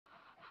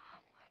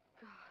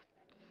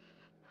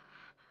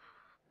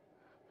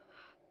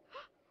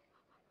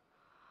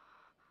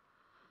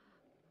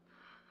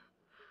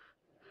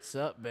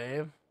What's up,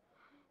 babe?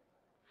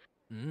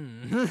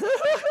 Mm.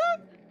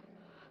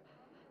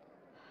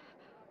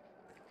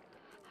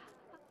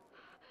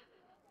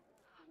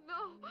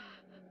 No.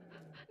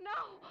 No.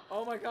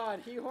 Oh my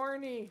god, he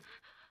horny.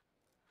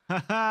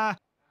 Haha.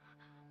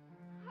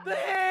 The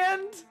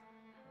hand.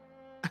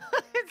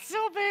 It's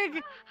so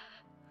big.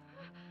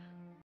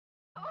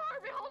 Oh,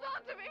 Harvey, hold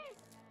on to me.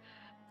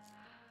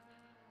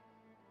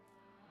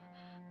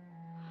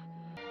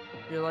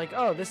 You're like,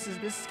 oh, this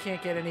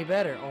can't get any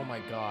better. Oh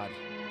my god.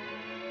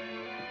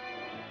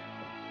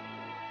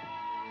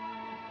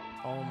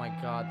 Oh my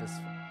god, this.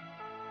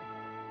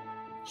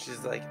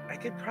 She's like, I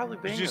could probably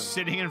bang He's him. just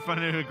sitting in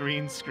front of a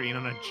green screen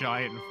on a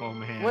giant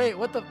foam hand. Wait,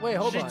 what the? Wait,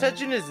 hold She's on.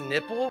 touching his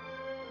nipple?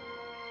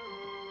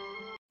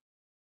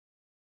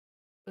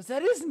 Was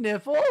that his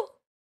nipple?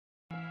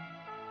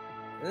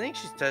 I think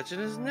she's touching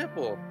his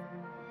nipple.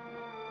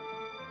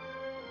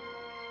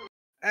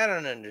 I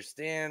don't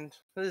understand.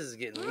 This is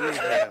getting weird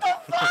now.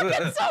 What the fuck?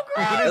 It's so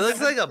gross. It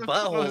looks like a It's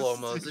butthole supposed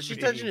almost. to Is she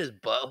be. touching his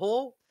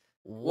butthole?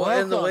 Well,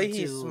 Welcome and the way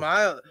he to...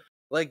 smiled,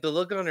 like the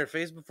look on her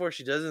face before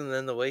she does it, and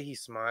then the way he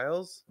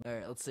smiles. All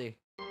right, let's see.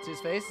 See his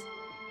face?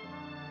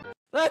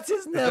 That's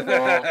his nipple.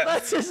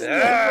 That's his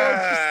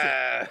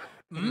nipple.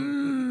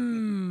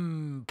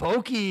 Mmm,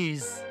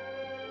 pokies.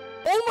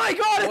 Oh my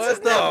god, it's his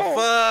What the nipple.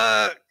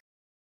 fuck?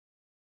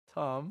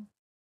 Tom,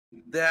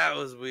 That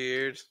was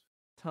weird.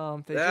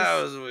 Tom,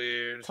 That was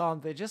weird. Tom,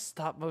 they just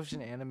stop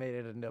motion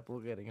animated a nipple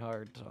getting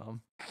hard,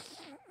 Tom.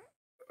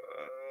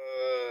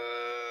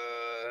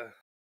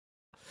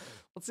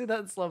 Let's see that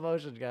in slow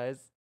motion, guys.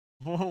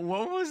 What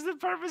was the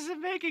purpose of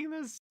making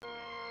this?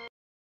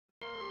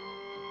 I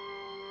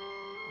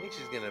think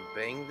she's gonna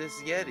bang this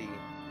Yeti.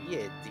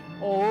 Yeti.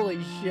 Holy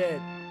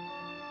shit.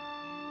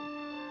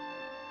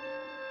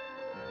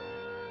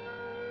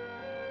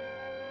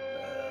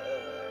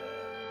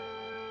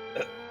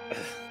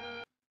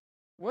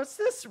 What's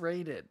this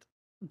rated?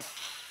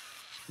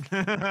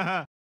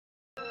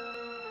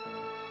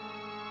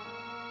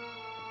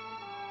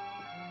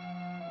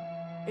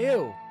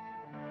 Ew.